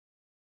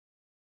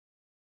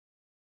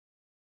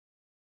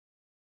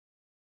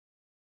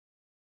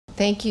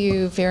Thank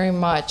you very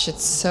much.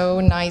 It's so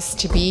nice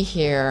to be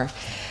here.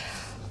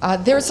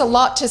 There's a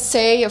lot to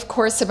say, of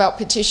course, about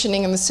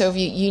petitioning in the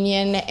Soviet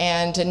Union,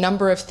 and a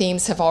number of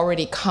themes have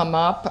already come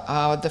up.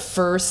 The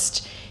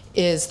first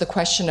is the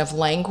question of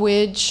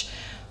language.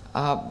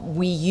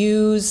 We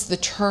use the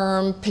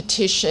term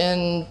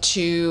petition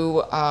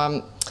to,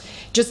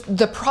 just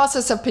the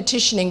process of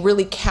petitioning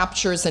really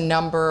captures a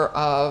number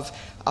of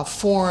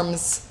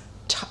forms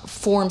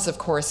of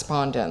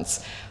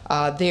correspondence.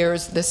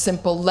 There's the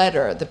simple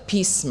letter, the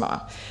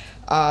pisma.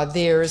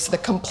 There's the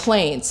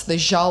complaints, the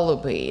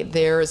жалобы.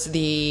 There's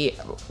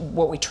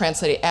what we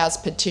translate as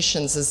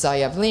petitions, as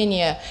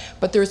заявления.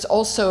 But there's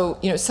also,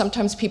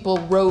 sometimes people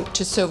wrote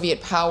to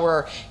Soviet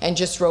power and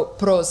just wrote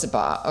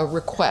просьба, a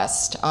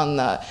request, on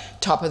the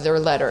top of their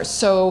letter.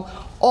 So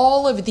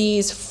all of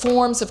these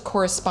forms of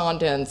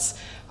correspondence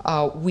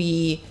I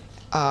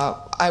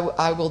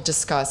will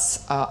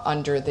discuss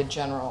under the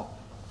general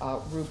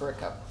rubric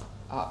of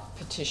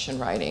petition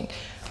writing.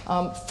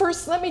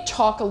 First, let me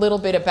talk a little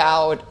bit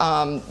about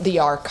the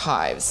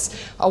archives.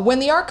 When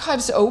the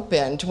archives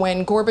opened,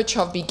 when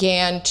Gorbachev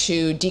began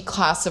to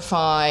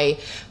declassify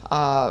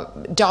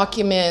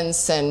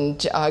documents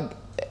and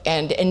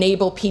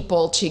enable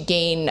people to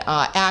gain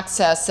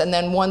access, and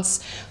then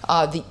once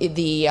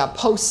the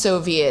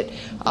post-Soviet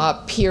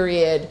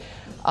period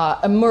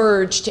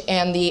emerged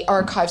and the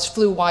archives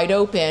flew wide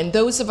open,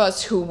 those of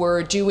us who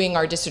were doing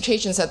our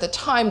dissertations at the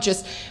time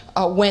just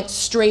went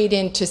straight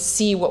in to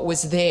see what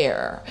was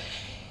there.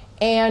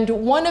 And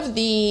one of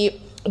the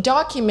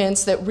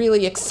documents that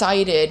really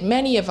excited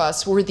many of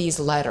us were these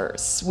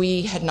letters.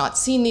 We had not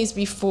seen these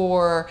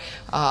before.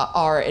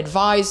 Our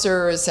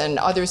advisors and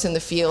others in the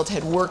field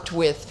had worked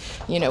with,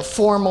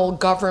 formal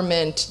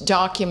government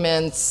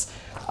documents,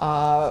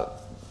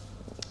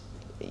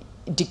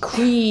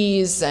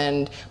 decrees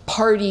and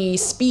party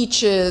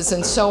speeches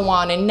and so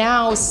on, and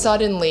now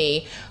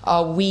suddenly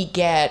we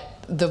get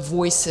the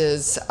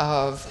voices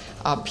of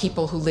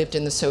people who lived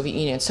in the Soviet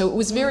Union. So it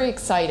was very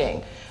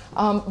exciting.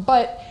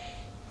 But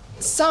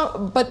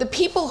the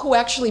people who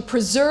actually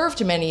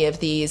preserved many of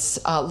these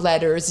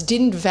letters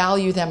didn't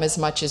value them as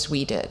much as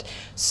we did.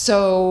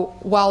 So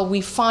while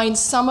we find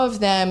some of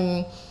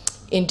them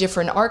in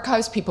different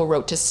archives, people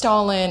wrote to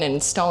Stalin, and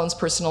in Stalin's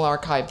personal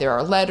archive there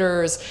are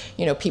letters.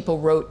 People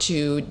wrote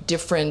to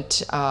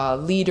different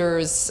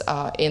leaders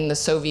in the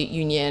Soviet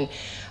Union.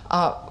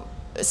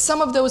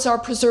 Some of those are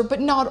preserved, but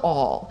not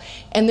all.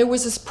 And there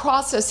was this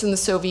process in the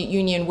Soviet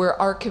Union where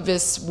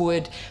archivists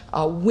would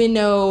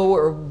winnow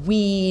or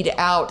weed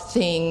out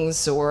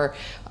things or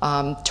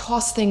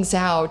toss things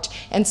out.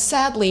 And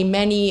sadly,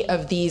 many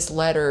of these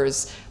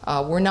letters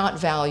were not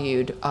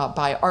valued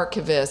by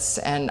archivists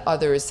and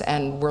others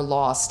and were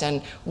lost.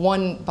 And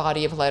one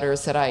body of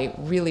letters that I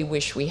really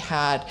wish we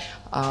had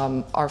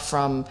are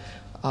from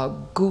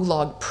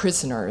Gulag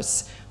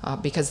prisoners,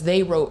 because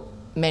they wrote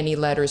many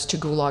letters to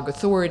Gulag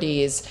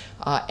authorities,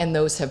 and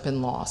those have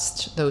been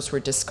lost. Those were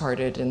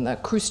discarded in the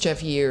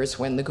Khrushchev years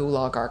when the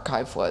Gulag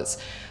archive was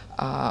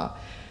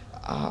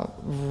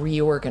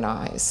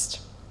reorganized.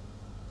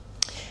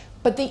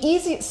 But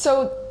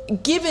so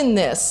given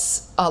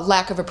this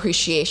lack of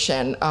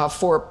appreciation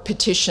for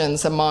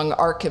petitions among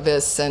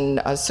archivists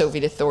and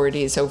Soviet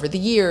authorities over the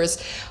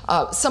years,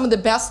 some of the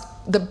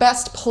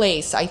best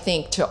place, I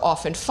think, to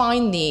often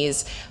find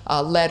these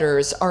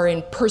letters are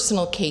in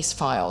personal case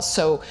files.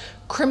 So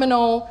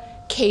criminal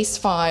case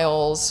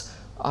files,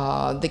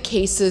 the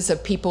cases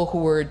of people who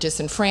were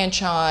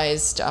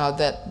disenfranchised,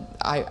 that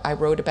I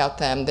wrote about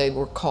them. They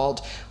were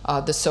called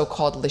the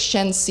so-called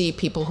lishency,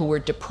 people who were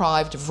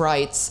deprived of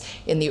rights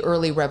in the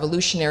early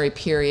revolutionary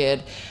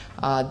period.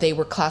 They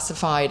were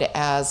classified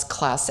as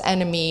class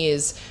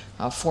enemies,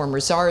 former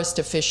czarist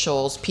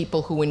officials,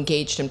 people who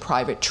engaged in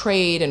private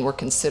trade and were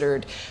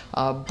considered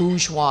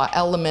bourgeois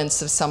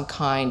elements of some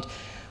kind.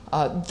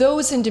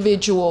 Those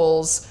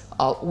individuals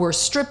were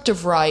stripped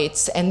of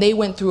rights, and they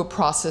went through a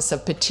process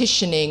of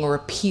petitioning or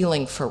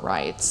appealing for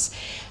rights.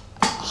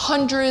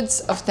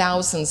 Hundreds of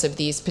thousands of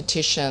these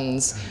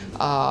petitions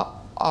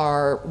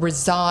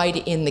reside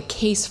in the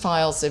case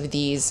files of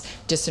these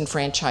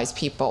disenfranchised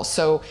people.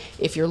 So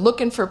if you're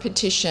looking for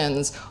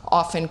petitions,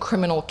 often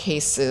criminal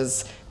case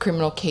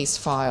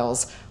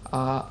files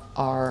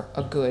are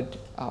a good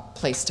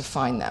place to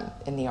find them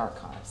in the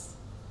archives.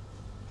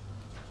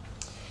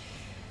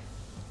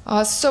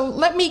 So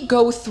let me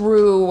go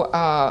through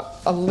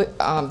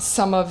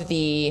some of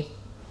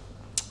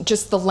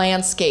just the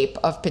landscape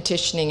of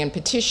petitioning and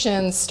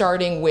petitions,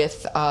 starting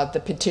with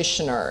the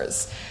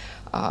petitioners.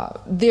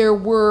 There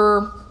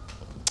were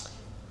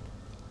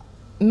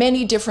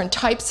many different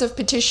types of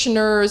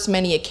petitioners,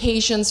 many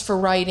occasions for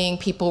writing.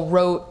 People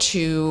wrote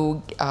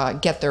to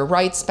get their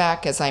rights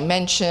back, as I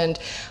mentioned.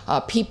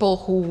 People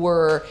who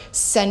were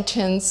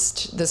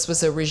sentenced. This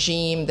was a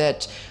regime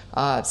that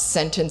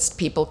sentenced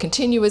people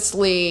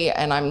continuously,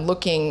 and I'm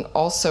looking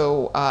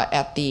also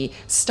at the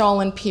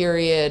Stalin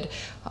period.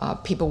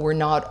 People were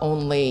not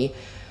only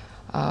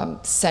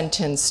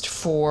sentenced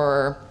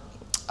for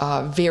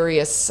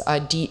various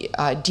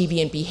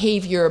deviant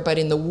behavior, but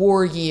in the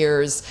war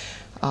years,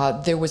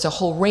 there was a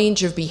whole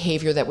range of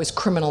behavior that was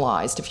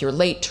criminalized. If you're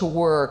late to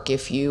work,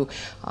 if you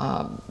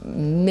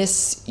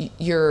miss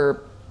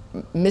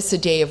a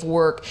day of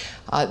work,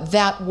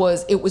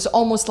 it was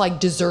almost like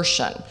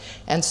desertion.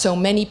 And so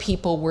many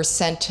people were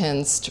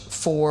sentenced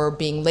for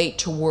being late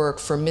to work,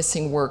 for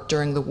missing work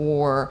during the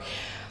war.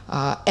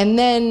 And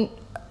then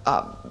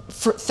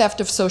for theft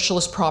of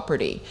socialist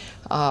property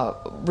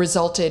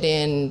resulted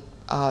in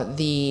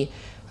the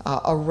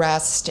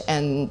arrest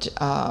and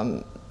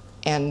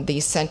the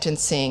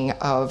sentencing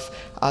of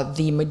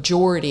the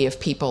majority of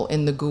people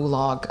in the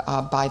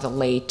Gulag by the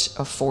late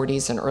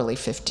 40s and early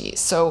 50s.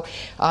 So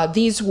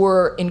these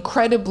were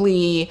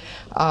incredibly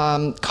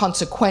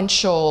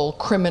consequential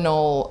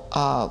criminal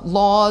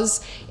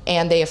laws,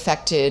 and they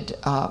affected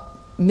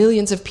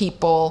millions of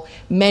people.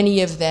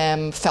 Many of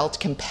them felt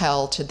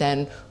compelled to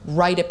then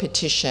write a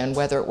petition,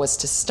 whether it was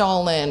to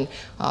Stalin,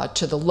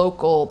 to the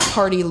local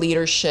party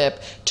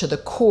leadership, to the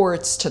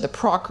courts, to the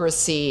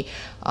procuracy,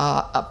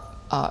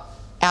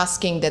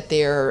 asking that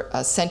their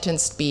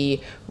sentence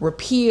be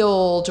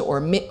repealed or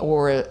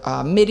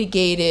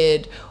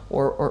mitigated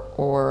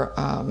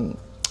or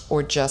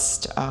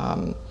just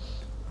that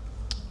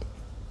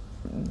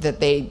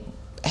they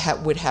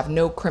would have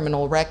no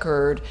criminal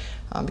record.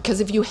 Because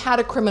if you had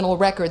a criminal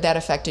record, that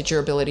affected your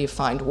ability to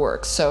find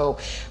work. So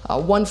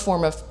one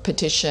form of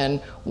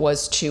petition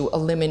was to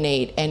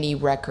eliminate any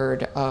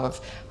record of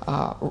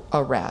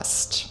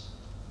arrest.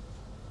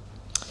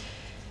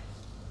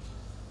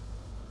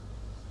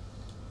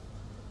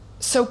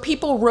 So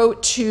people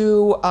wrote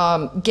to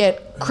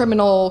get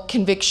criminal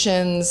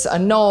convictions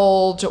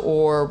annulled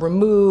or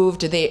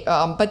removed.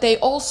 But they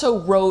also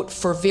wrote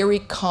for very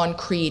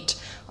concrete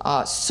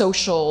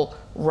social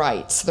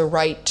rights: the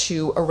right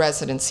to a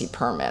residency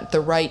permit, the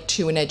right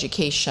to an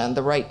education,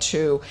 the right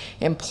to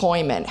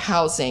employment,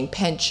 housing,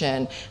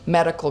 pension,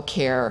 medical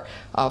care,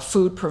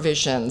 food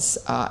provisions,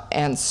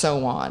 and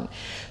so on.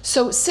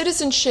 So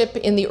citizenship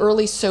in the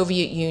early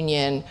Soviet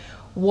Union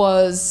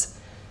was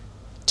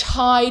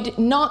tied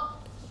not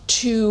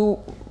to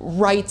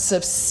rights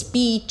of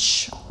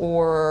speech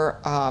or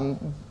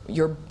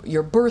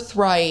your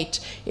birthright.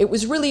 It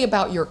was really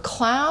about your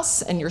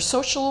class and your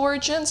social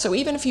origin. So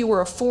even if you were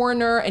a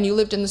foreigner and you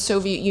lived in the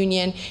Soviet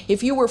Union,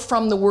 if you were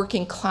from the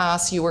working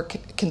class, you were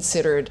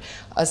considered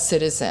a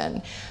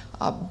citizen.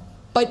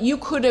 But you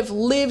could have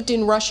lived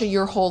in Russia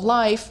your whole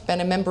life,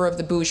 been a member of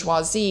the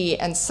bourgeoisie,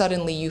 and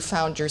suddenly you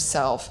found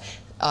yourself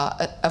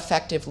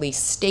effectively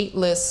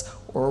stateless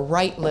or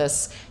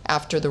rightless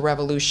after the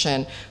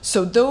revolution.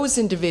 So those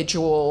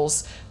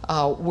individuals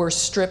were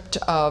stripped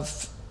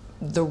of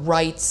the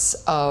rights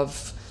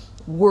of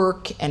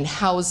work and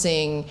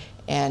housing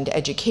and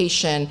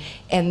education,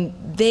 and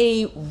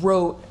they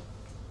wrote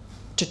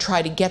to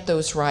try to get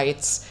those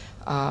rights.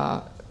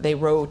 They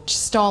wrote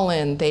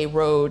Stalin, they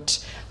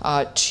wrote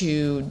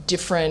to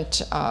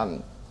different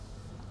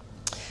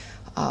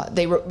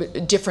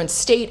different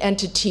state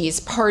entities,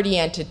 party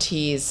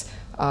entities,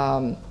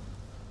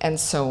 and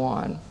so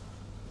on.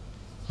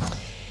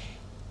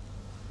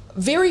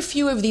 Very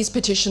few of these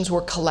petitions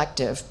were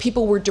collective.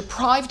 People were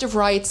deprived of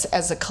rights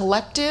as a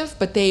collective,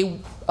 but they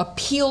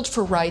appealed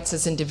for rights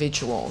as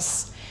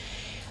individuals.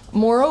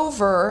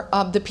 Moreover,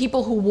 the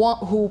people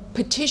who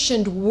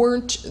petitioned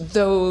weren't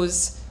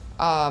those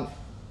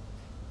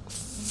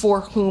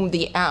for whom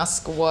the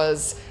ask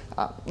was,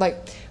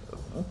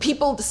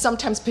 people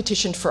sometimes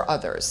petitioned for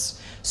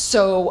others.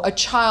 So a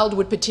child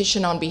would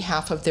petition on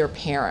behalf of their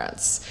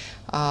parents.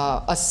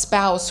 A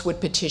spouse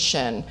would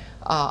petition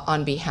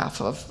on behalf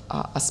of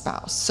a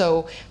spouse.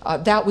 So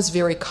that was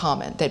very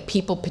common, that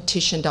people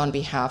petitioned on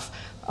behalf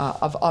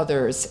of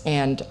others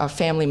and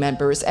family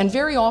members. And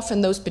very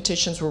often those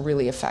petitions were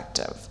really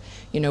effective.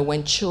 You know,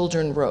 when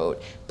children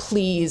wrote,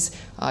 please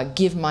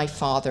give my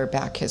father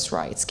back his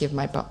rights, give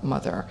my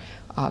mother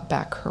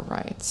back her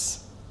rights.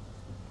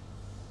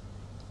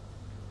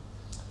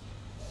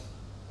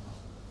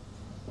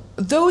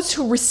 Those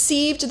who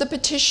received the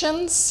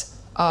petitions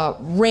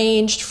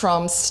ranged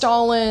from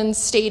Stalin,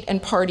 state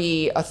and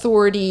party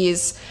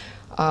authorities,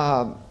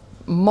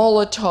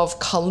 Molotov,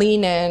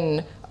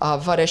 Kalinin,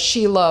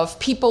 Voroshilov,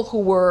 people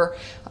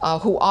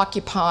who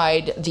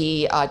occupied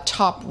the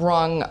top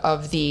rung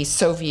of the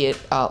Soviet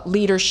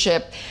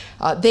leadership.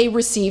 They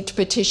received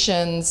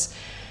petitions.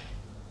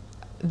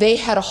 They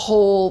had a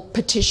whole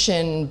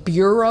petition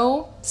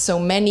bureau. So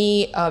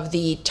many of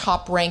the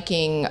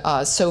top-ranking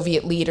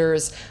Soviet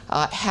leaders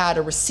had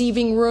a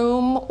receiving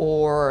room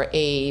or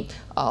a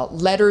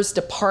letters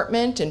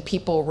department, and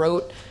people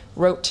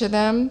wrote to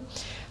them.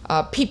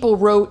 People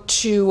wrote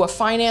to a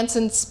finance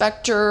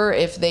inspector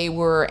if they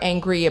were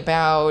angry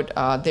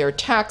about their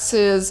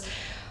taxes.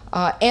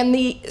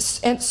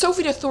 And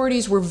Soviet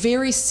authorities were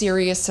very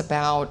serious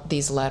about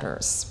these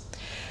letters.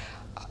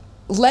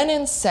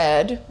 Lenin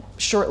said,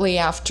 shortly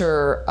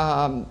after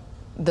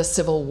the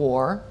Civil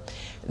War,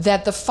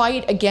 that the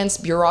fight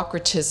against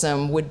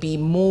bureaucratism would be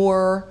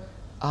more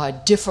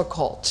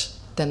difficult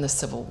than the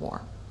Civil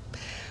War.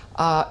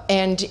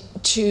 and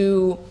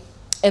to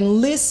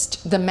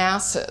enlist the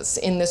masses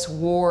in this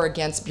war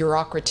against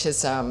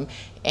bureaucratism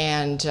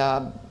and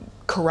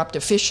corrupt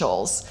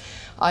officials,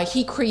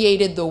 he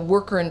created the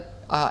Worker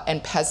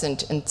and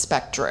Peasant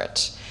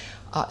Inspectorate.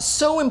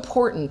 So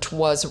important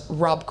was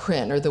Rob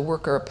Krin, or the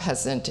Worker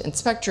Peasant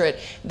Inspectorate,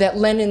 that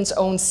Lenin's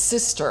own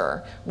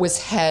sister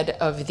was head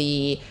of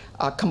the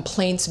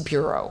Complaints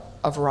Bureau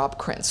of Rob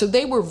Krin. So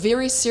they were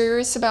very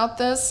serious about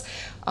this,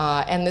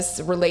 and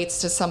this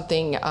relates to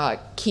something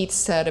Keith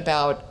said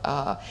about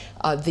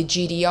the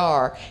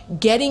GDR.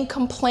 Getting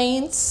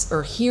complaints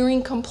or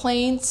hearing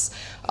complaints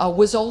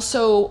was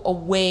also a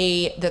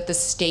way that the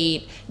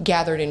state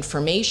gathered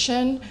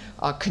information,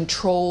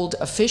 controlled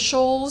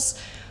officials,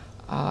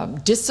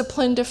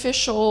 disciplined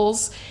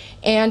officials,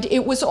 and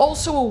it was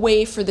also a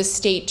way for the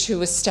state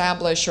to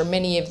establish, or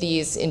many of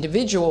these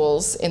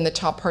individuals in the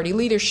top party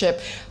leadership,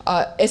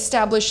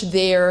 establish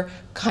their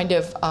kind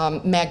of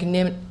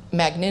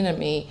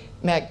magnanimity,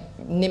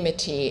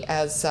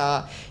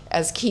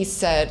 as Keith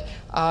said,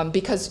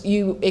 because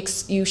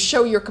you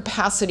show your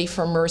capacity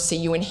for mercy,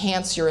 you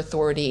enhance your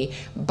authority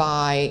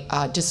by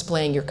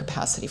displaying your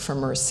capacity for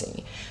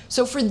mercy.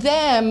 So for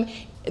them,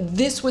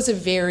 this was a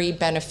very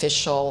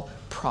beneficial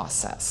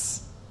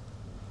process,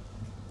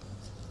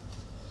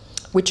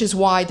 which is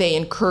why they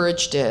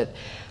encouraged it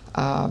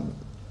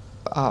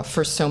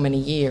for so many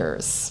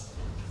years.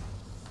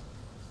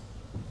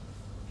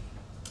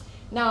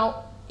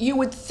 Now, you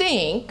would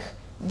think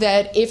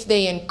that if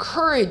they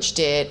encouraged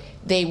it,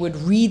 they would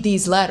read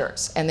these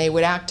letters and they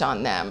would act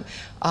on them.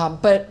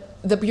 But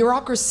the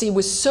bureaucracy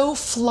was so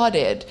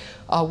flooded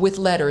with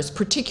letters,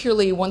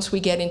 particularly once we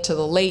get into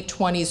the late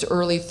 20s,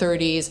 early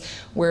 30s,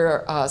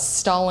 where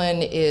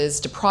Stalin is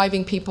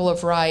depriving people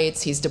of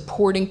rights, he's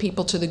deporting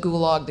people to the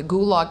Gulag. The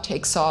Gulag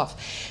takes off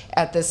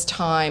at this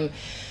time.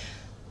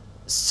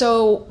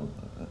 So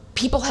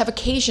people have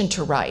occasion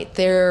to write.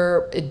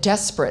 They're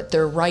desperate.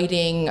 They're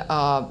writing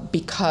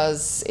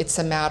because it's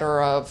a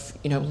matter of,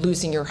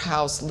 losing your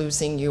house,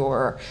 losing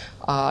your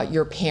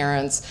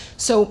parents.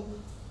 So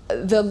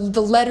the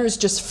letters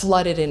just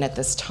flooded in at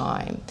this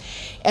time.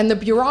 And the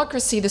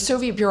bureaucracy, the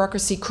Soviet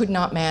bureaucracy, could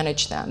not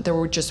manage them. There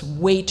were just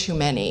way too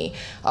many.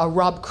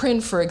 Rob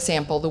Krin, for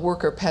example, the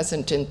Worker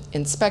Peasant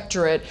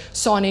Inspectorate,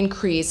 saw an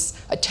increase,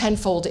 a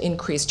tenfold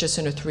increase just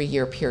in a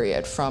 3-year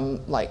period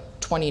from like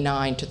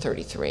 29 to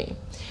 33.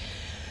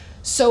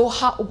 So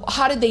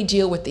how did they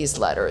deal with these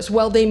letters?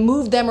 Well, they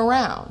moved them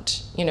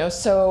around,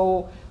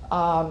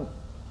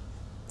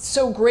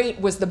 so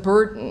great was the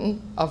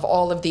burden of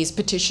all of these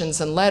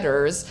petitions and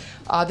letters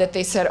that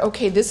they said,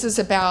 okay, this is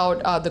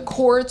about the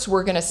courts,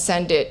 we're going to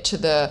send it to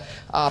the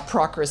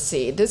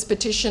procracy. This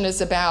petition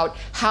is about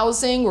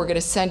housing, we're going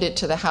to send it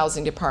to the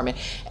housing department.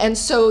 And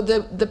so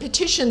the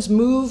petitions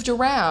moved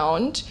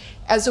around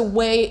as a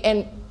way,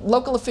 and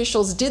local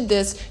officials did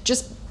this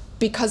just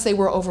because they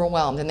were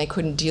overwhelmed and they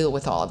couldn't deal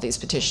with all of these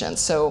petitions.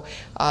 So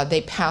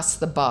they passed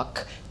the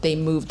buck, they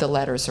moved the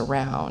letters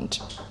around.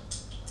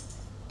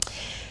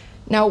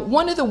 Now,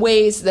 one of the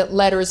ways that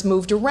letters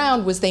moved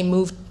around was they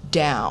moved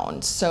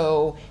down.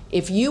 So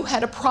if you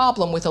had a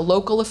problem with a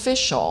local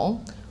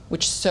official,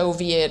 which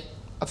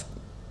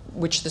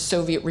the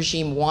Soviet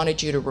regime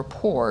wanted you to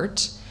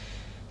report,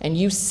 and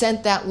you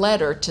sent that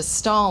letter to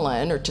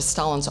Stalin or to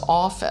Stalin's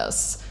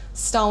office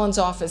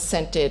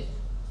sent it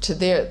to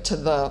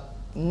the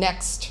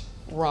next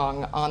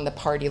rung on the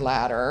party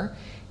ladder,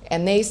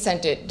 and they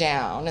sent it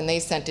down, and they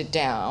sent it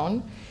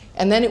down,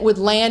 and then it would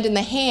land in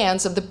the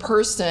hands of the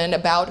person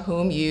about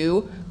whom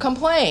you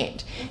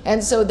complained.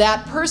 And so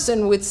that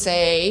person would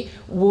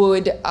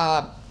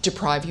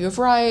deprive you of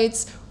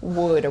rights,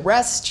 would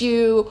arrest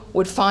you,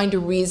 would find a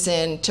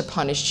reason to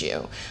punish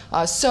you.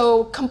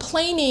 So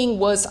complaining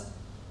was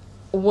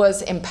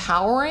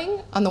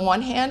empowering on the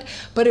one hand,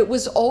 but it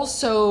was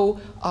also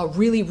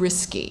really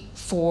risky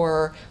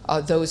for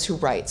those who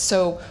write.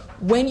 So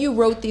when you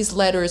wrote these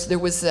letters, there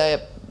was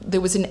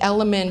an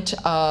element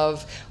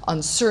of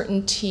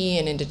uncertainty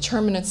and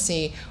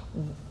indeterminacy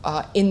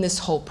in this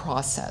whole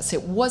process.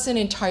 It wasn't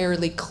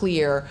entirely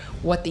clear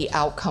what the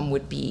outcome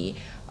would be.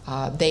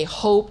 They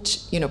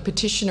hoped,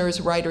 petitioners,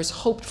 writers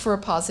hoped for a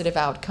positive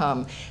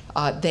outcome.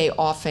 They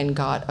often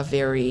got a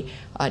very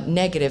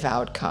negative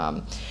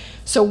outcome.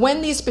 So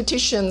when these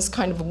petitions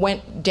kind of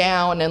went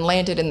down and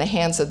landed in the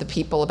hands of the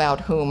people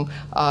about whom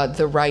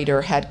the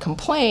writer had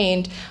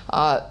complained,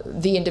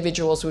 the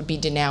individuals would be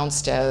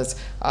denounced as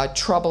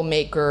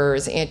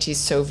troublemakers,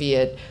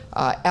 anti-Soviet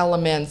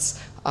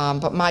elements.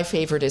 But my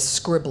favorite is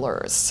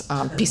scribblers,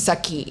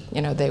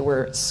 pisaki. They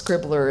were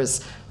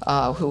scribblers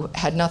who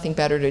had nothing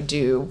better to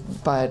do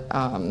but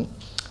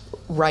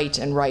write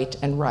and write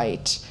and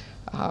write.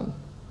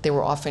 They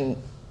were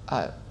often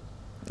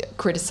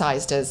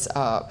criticized as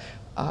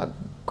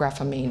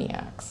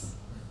graphomaniacs.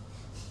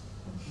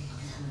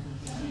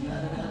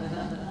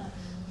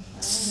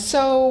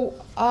 So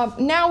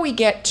now we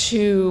get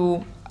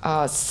to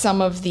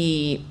some of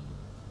the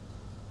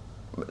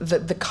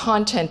the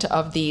content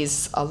of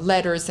these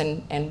letters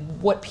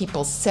and what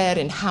people said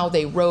and how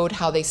they wrote,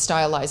 how they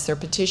stylized their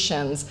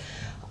petitions,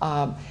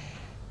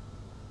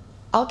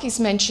 Alkes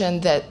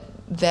mentioned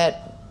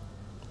that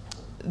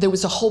there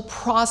was a whole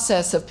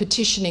process of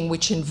petitioning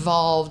which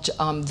involved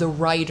the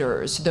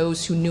writers,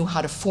 those who knew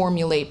how to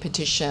formulate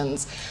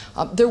petitions.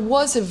 There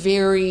was a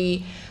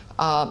very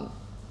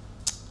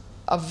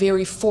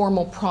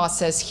formal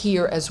process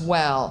here as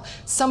well.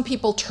 Some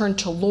people turned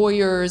to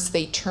lawyers,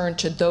 they turned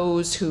to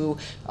those who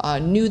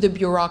knew the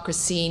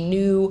bureaucracy,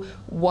 knew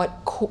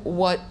what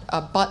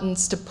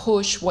buttons to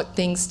push, what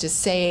things to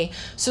say.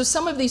 So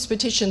some of these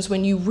petitions,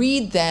 when you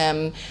read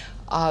them,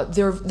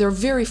 they're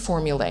very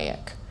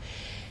formulaic.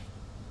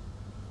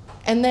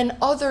 And then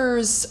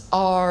others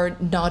are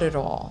not at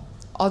all.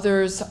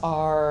 Others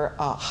are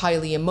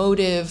highly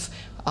emotive.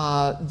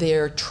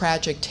 They're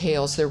tragic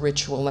tales, they're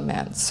ritual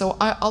laments. So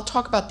I'll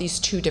talk about these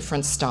two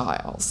different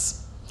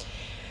styles.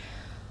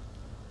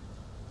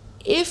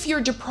 If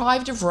you're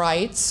deprived of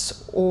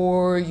rights,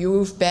 or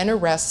you've been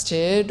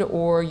arrested,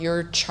 or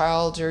your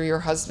child or your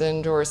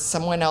husband or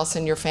someone else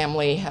in your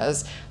family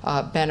has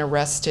been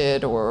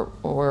arrested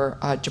or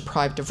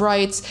deprived of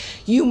rights,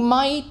 you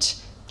might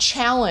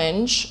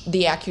challenge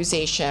the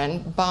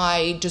accusation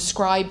by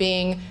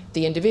describing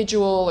the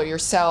individual or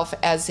yourself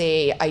as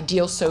an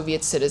ideal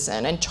Soviet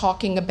citizen and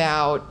talking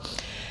about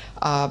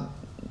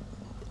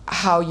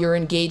how you're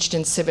engaged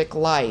in civic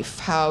life,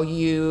 how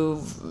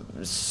you've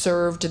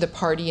served the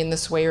party in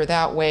this way or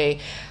that way,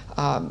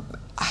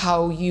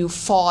 how you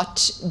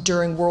fought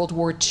during World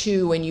War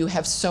II and you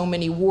have so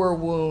many war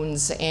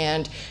wounds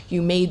and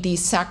you made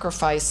these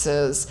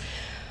sacrifices.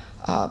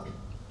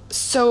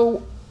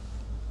 So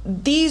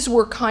these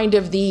were kind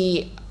of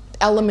the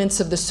elements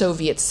of the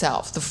Soviet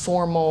self, the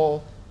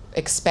formal,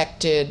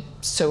 expected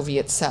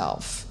Soviet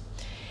self.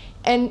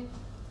 And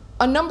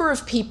a number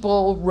of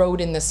people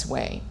wrote in this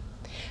way.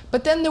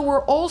 But then there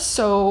were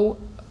also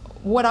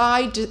what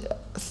I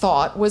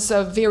thought was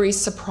a very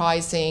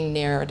surprising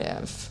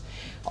narrative,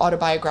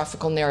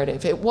 autobiographical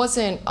narrative. It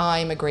wasn't,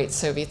 I'm a great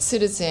Soviet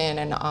citizen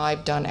and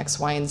I've done X,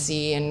 Y, and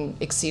Z and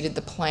exceeded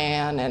the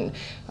plan and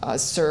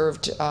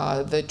served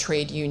the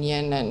trade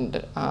union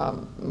and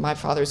my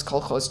father's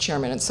kolkhoz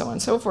chairman and so on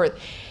and so forth.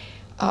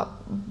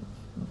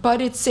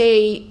 But it's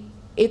a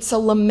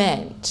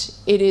lament.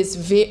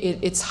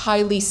 It's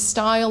highly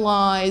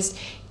stylized.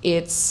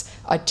 It's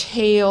a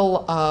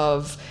tale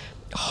of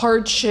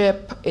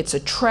hardship. It's a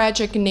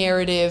tragic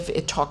narrative.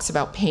 It talks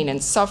about pain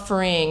and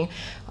suffering.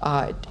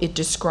 It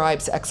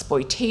describes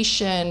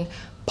exploitation,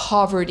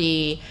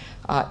 poverty,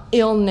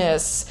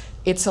 illness.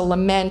 It's a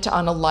lament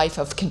on a life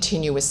of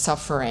continuous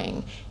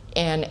suffering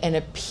and an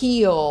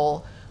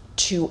appeal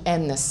to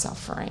end this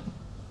suffering.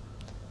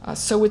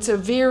 So it's a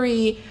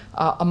very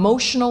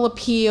emotional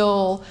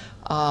appeal.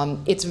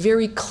 It's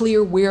very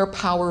clear where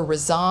power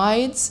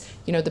resides.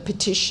 You know, the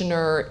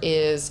petitioner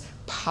is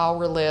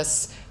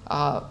powerless.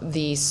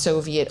 The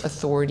Soviet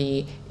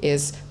authority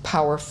is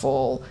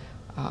powerful.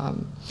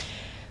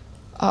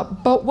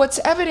 But what's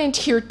evident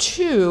here,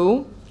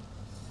 too,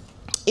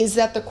 is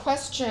that the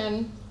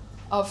question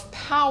of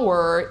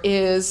power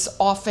is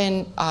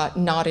often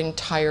not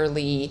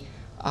entirely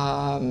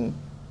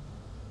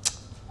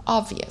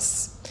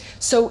obvious.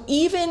 So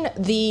even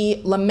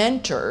the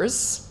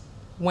lamenters,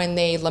 when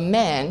they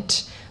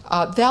lament,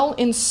 they'll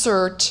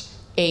insert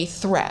a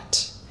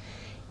threat.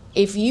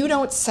 If you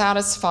don't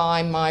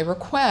satisfy my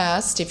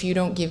request, if you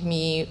don't give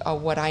me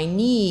what I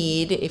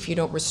need, if you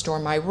don't restore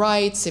my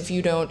rights, if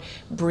you don't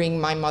bring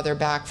my mother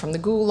back from the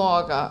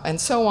gulag, and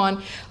so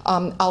on,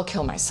 I'll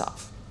kill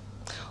myself,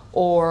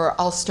 or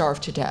I'll starve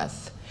to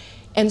death.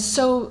 And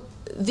so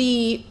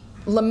the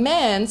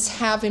laments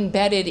have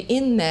embedded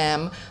in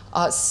them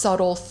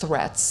subtle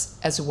threats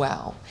as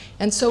well.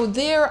 And so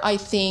there, I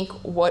think,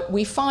 what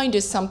we find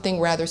is something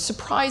rather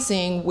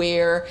surprising,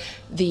 where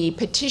the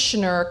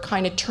petitioner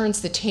kind of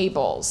turns the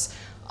tables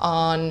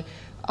on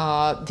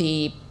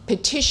the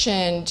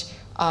petitioned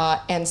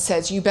and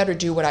says, you better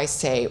do what I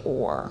say,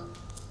 or.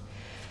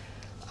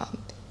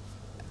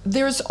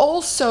 There's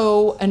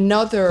also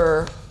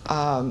another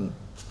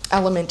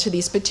element to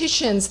these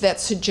petitions that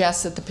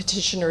suggests that the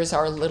petitioners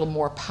are a little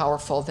more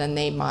powerful than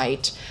they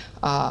might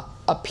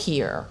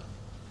appear.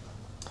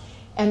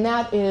 And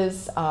that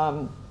is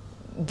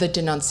the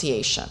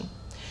denunciation.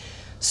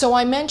 So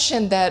I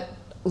mentioned that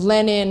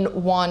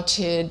Lenin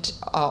wanted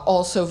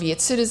all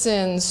Soviet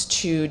citizens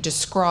to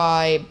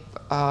describe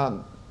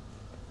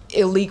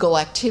illegal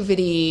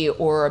activity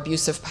or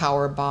abuse of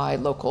power by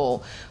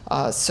local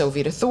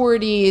Soviet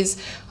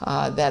authorities,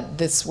 that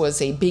this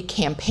was a big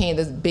campaign,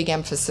 the big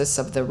emphasis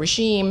of the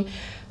regime.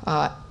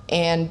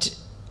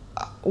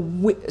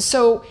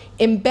 So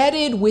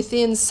embedded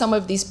within some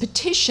of these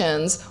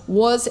petitions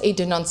was a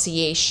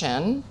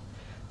denunciation,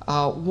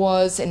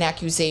 was an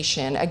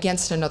accusation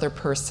against another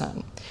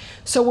person.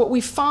 So what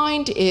we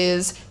find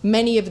is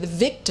many of the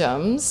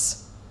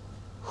victims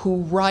who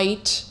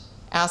write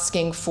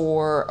asking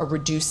for a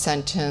reduced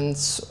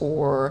sentence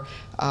or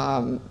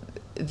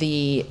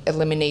the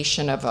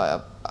elimination of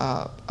a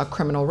a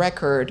criminal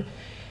record,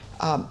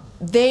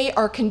 they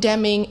are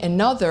condemning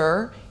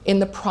another in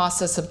the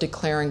process of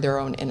declaring their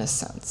own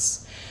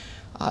innocence.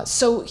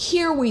 So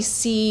here we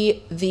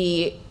see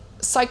the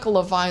cycle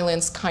of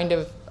violence kind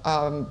of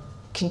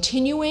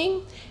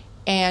continuing,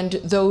 and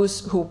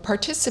those who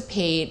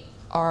participate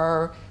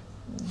are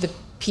the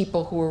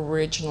people who were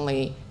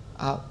originally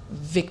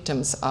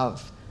victims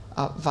of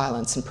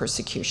violence and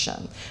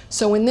persecution.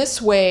 So in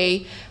this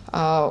way,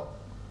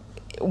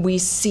 we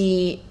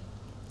see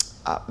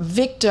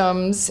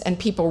victims and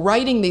people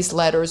writing these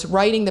letters,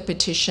 writing the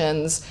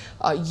petitions,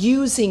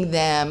 using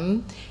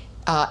them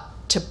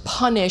to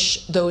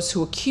punish those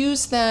who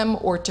accuse them,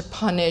 or to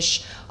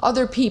punish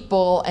other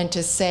people and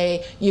to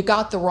say, you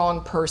got the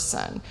wrong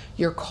person.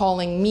 You're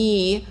calling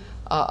me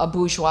a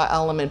bourgeois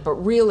element, but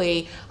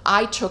really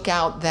I took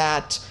out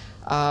that,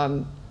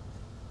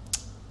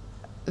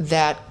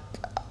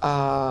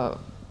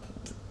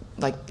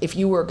 like if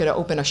you were going to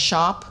open a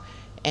shop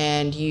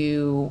and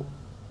you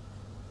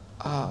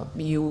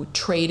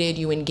traded,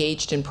 you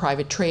engaged in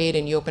private trade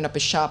and you opened up a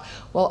shop,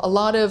 well, a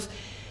lot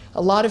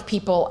of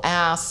people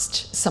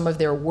asked some of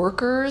their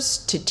workers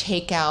to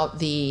take out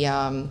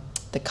the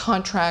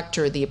contract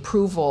or the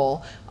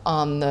approval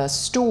on the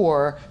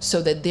store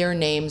so that their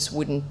names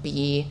wouldn't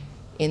be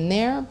in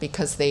there,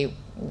 because they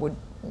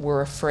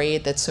were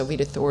afraid that Soviet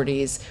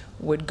authorities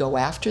would go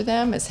after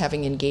them as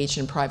having engaged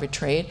in private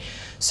trade.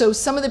 So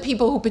some of the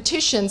people who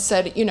petitioned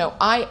said, you know,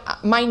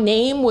 my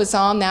name was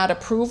on that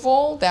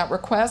approval, that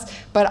request,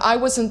 but I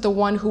wasn't the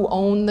one who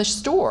owned the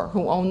store,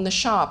 who owned the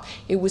shop.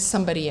 It was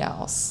somebody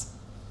else.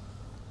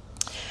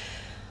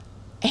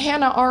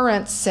 Hannah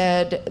Arendt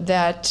said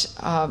that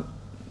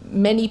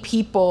many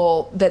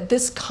people, that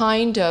this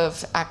kind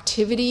of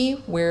activity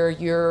where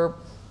you're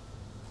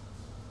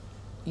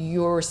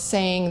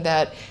saying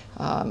that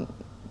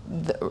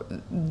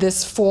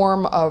this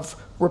form of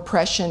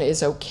repression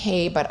is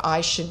okay, but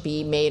I should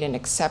be made an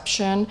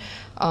exception,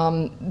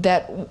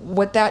 that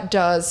what that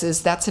does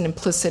is that's an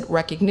implicit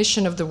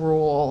recognition of the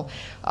rule,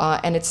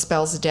 and it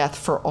spells death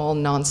for all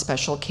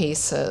non-special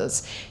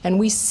cases. And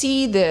we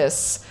see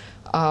this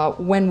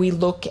when we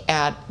look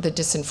at the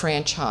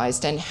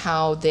disenfranchised and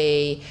how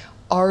they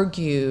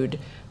argued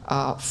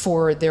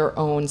for their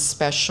own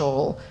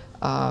special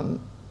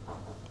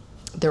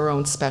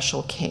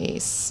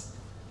case.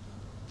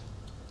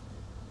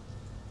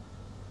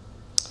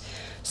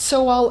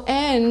 So I'll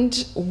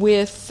end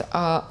with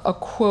a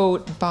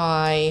quote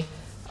by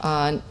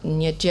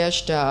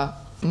Nadezhda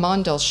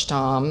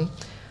Mandelstam.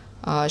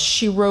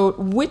 She wrote,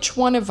 "Which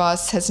one of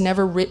us has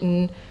never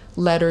written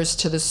letters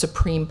to the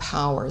supreme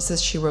powers?"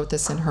 As she wrote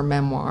this in her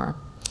memoir.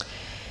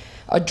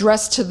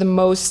 Addressed to the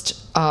most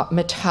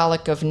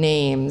metallic of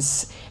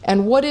names.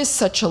 And what is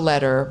such a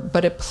letter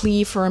but a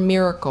plea for a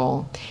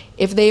miracle?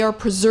 If they are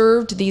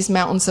preserved, these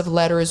mountains of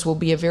letters will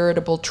be a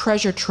veritable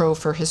treasure trove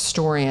for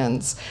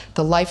historians.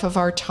 The life of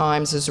our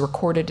times is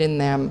recorded in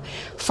them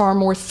far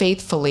more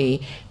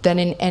faithfully than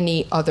in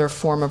any other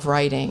form of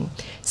writing,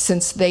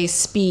 since they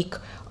speak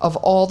of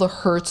all the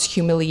hurts,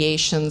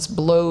 humiliations,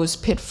 blows,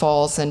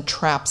 pitfalls, and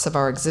traps of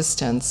our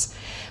existence.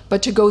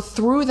 But to go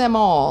through them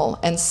all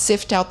and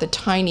sift out the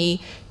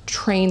tiny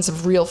trains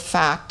of real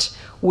fact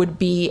would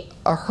be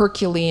a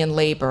Herculean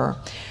labor.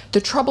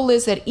 The trouble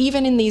is that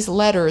even in these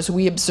letters,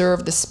 we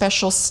observe the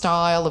special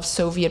style of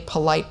Soviet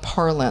polite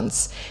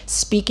parlance,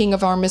 speaking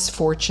of our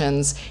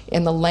misfortunes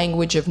in the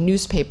language of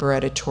newspaper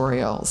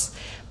editorials.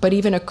 But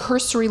even a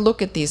cursory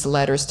look at these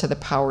letters to the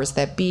powers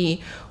that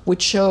be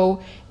would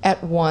show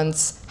at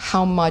once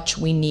how much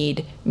we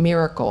need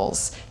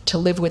miracles. To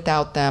live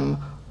without them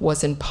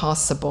was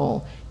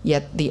impossible,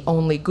 yet the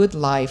only good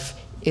life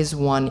is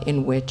one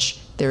in which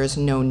there is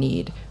no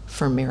need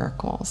for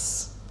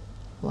miracles.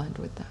 We'll end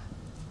with that.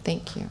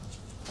 Thank you.